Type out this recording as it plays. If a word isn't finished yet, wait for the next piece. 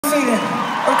then.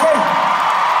 Okay.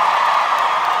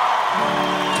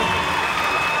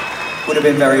 Would have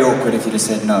been very awkward if you'd have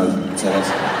said no. So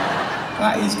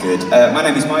that is good. My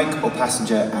name is Mike, or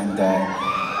Passenger, and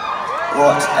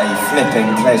what a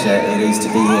flipping pleasure it is to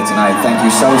be here tonight. Thank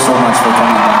you so much for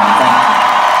coming down. Thank you.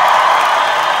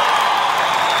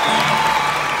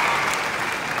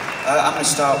 I'm going to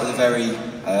start with a very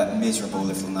miserable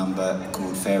little number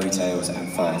called Fairytales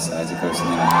and Firesides. It goes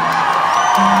something like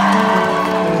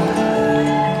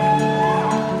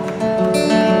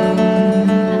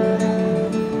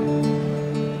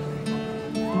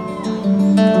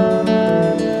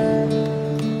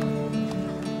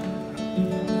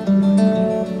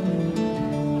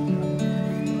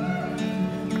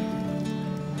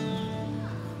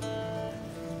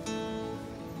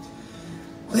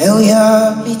well,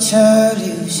 your bitter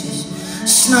losers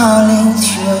snarling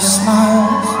through your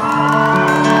smiles.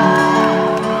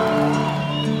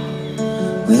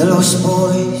 We're the lost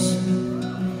boys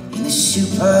in the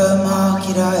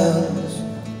supermarket aisles.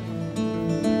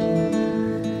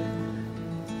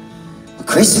 The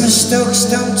Christmas stokes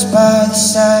dumped by the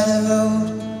side of the road.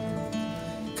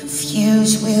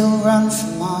 Confused, we'll run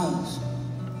for miles.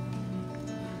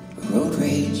 Road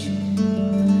rage,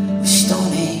 the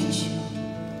Stone Age.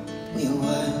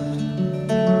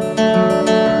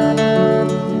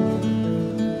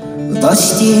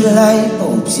 Busted light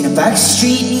bulbs in a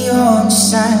backstreet neon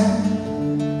sign,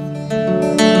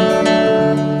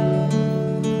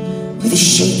 with a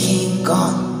shaking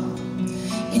gun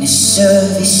in a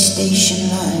service station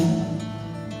line.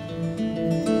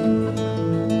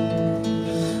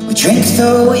 We drink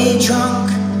though we're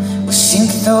drunk, we'll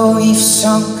sink though we've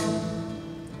sunk.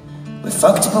 We're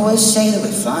fucked but we'll say that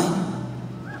we're fine.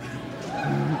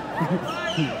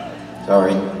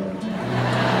 Sorry.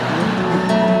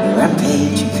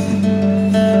 Rampage,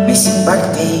 missing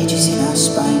back pages in our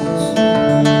spines.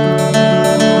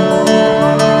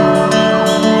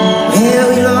 Where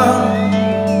we long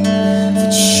for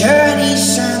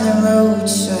journeys on the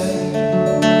roadside.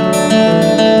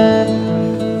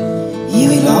 Here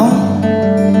we long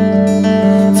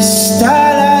for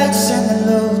starlights and the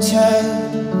low tide.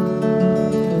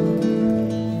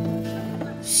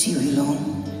 See, we long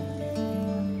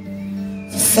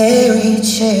for fairy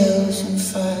tales and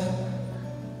firesides.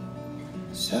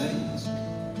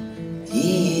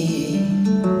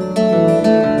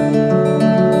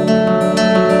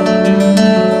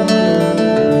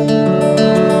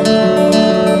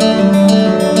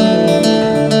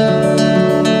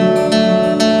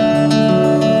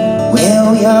 Well,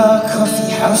 we are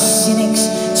coffee house cynics,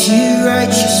 too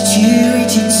righteous, too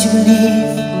rigid to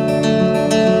believe.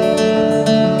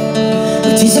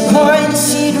 We're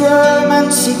disappointed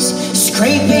romantics,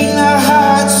 scraping our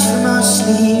hearts from our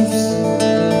sleeves.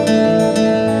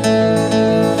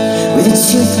 With a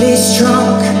toothless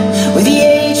drunk, with the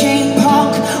aging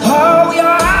punk. Oh, we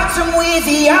are autumn with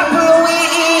the apple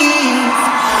weave.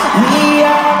 We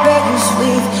are beggars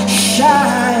with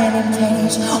shining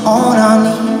pennies on our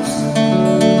knees.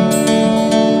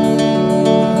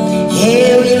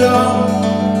 Here we long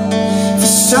for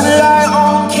sunlight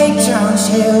on Cape Town's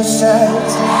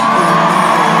hillsides.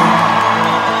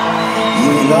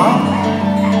 Here we long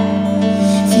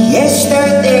for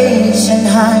yesterdays and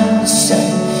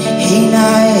hindsight. Hey,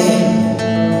 night,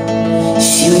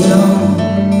 see we long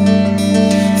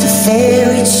for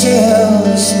fairy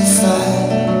tales and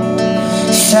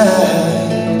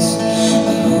firesides.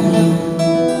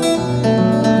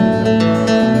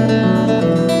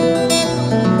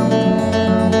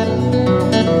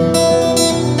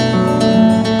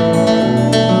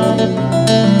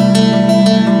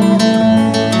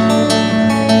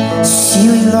 See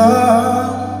we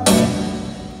long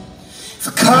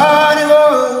for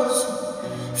carnivals,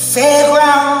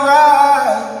 fairground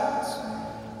rides.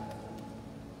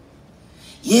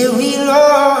 Yeah, we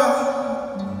long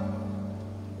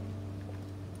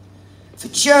for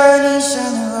journeys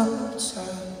on the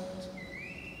roadside.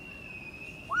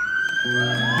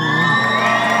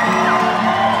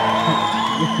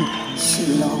 See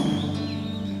we long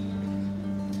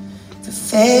for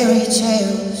fairy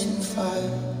tales and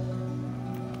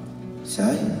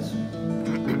firesides.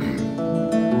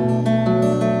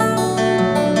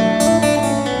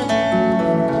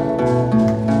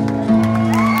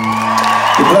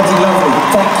 Bloody lovely,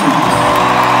 thank you.